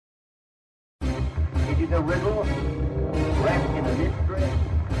is a riddle wrapped in a mystery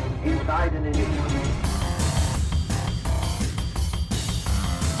inside an enigma.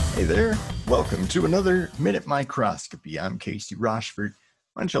 Hey there, welcome to another Minute Microscopy. I'm Casey Rochford.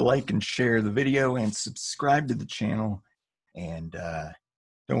 Why don't you like and share the video and subscribe to the channel, and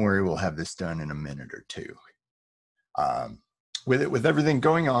don't worry, we'll have this done in a minute or two. With everything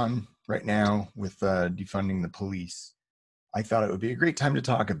going on right now with defunding the police, I thought it would be a great time to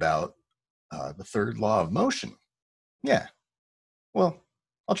talk about the third law of motion. Yeah, well,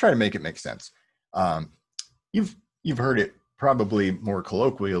 I'll try to make it make sense. You've heard it probably more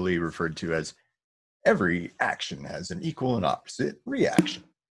colloquially referred to as every action has an equal and opposite reaction.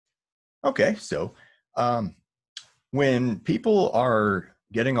 Okay, so when people are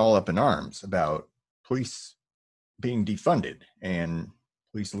getting all up in arms about police being defunded and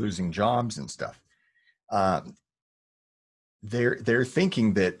police losing jobs and stuff, they're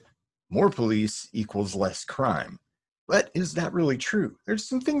thinking that more police equals less crime. But is that really true? There's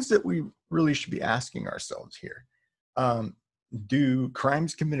some things that we really should be asking ourselves here. Do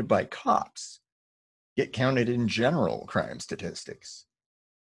crimes committed by cops get counted in general crime statistics?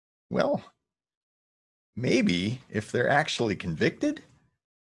 Well, maybe if they're actually convicted.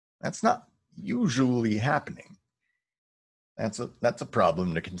 That's not usually happening. That's a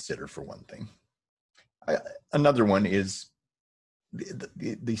problem to consider, for one thing. Another one is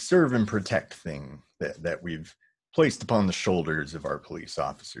the serve and protect thing that we've placed upon the shoulders of our police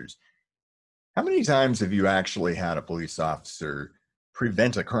officers. How many times have you actually had a police officer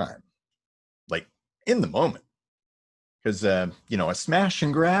prevent a crime? Like, in the moment? Because, a smash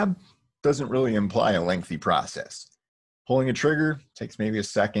and grab doesn't really imply a lengthy process. Pulling a trigger takes maybe a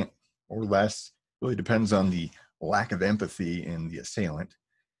second or less. Really depends on the lack of empathy in the assailant.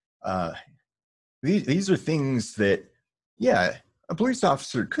 These are things that, yeah, a police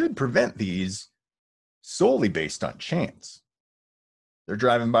officer could prevent these solely based on chance. They're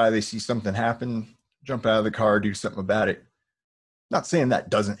driving by, they see something happen, jump out of the car, do something about it. Not saying that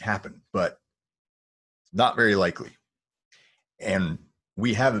doesn't happen, but it's not very likely. And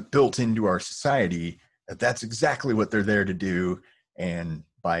we have it built into our society that that's exactly what they're there to do. And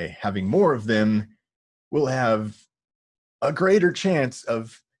by having more of them, we'll have a greater chance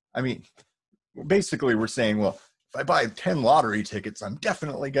of, basically we're saying, well, if I buy 10 lottery tickets, I'm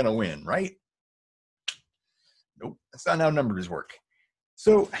definitely going to win, right? Nope, that's not how numbers work.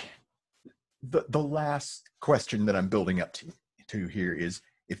 So the last question that I'm building up to here is,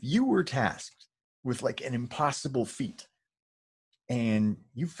 if you were tasked with like an impossible feat and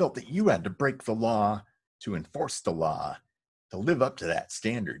you felt that you had to break the law to enforce the law, to live up to that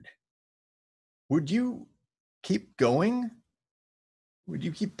standard, would you keep going? Would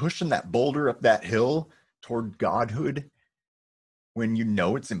you keep pushing that boulder up that hill toward godhood when you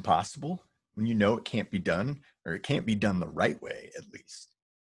know it's impossible, when you know it can't be done, or it can't be done the right way, at least?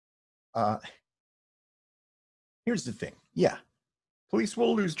 Here's the thing. Yeah, police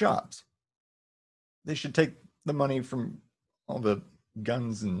will lose jobs. They should take the money from all the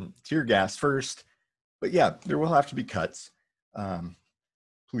guns and tear gas first. But yeah, there will have to be cuts.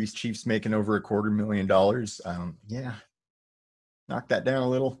 Police chiefs making over $250,000. Yeah, knock that down a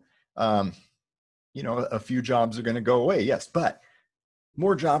little. A few jobs are going to go away, yes, but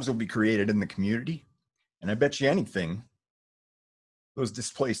more jobs will be created in the community. And I bet you anything, those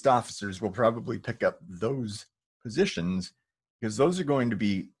displaced officers will probably pick up those positions because those are going to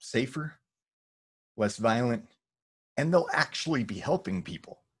be safer, less violent, and they'll actually be helping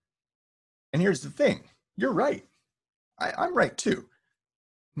people. And here's the thing. You're right. I'm right too.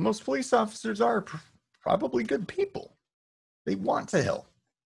 Most police officers are probably good people. They want to help.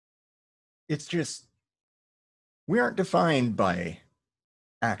 It's just, we aren't defined by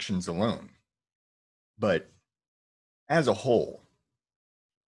actions alone. But as a whole,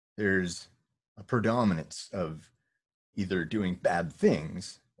 there's a predominance of either doing bad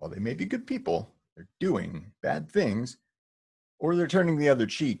things, while they may be good people, they're doing bad things, or they're turning the other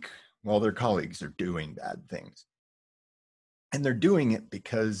cheek while their colleagues are doing bad things. And they're doing it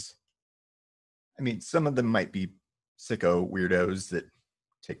because, some of them might be sicko weirdos that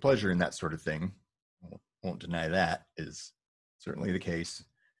take pleasure in that sort of thing. Won't deny that is certainly the case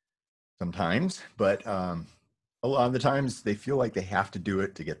sometimes, but a lot of the times they feel like they have to do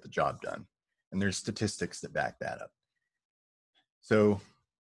it to get the job done. And there's statistics that back that up. So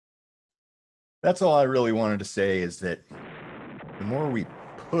that's all I really wanted to say, is that the more we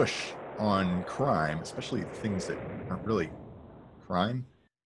push on crime, especially things that aren't really crime,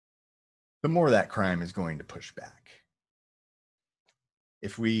 the more that crime is going to push back.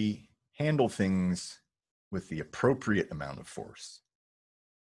 If we handle things with the appropriate amount of force,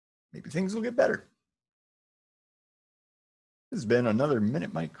 maybe things will get better. This has been another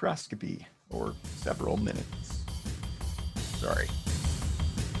Minute Microscopy, or several minutes. Sorry.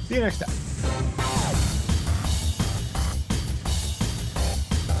 See you next time.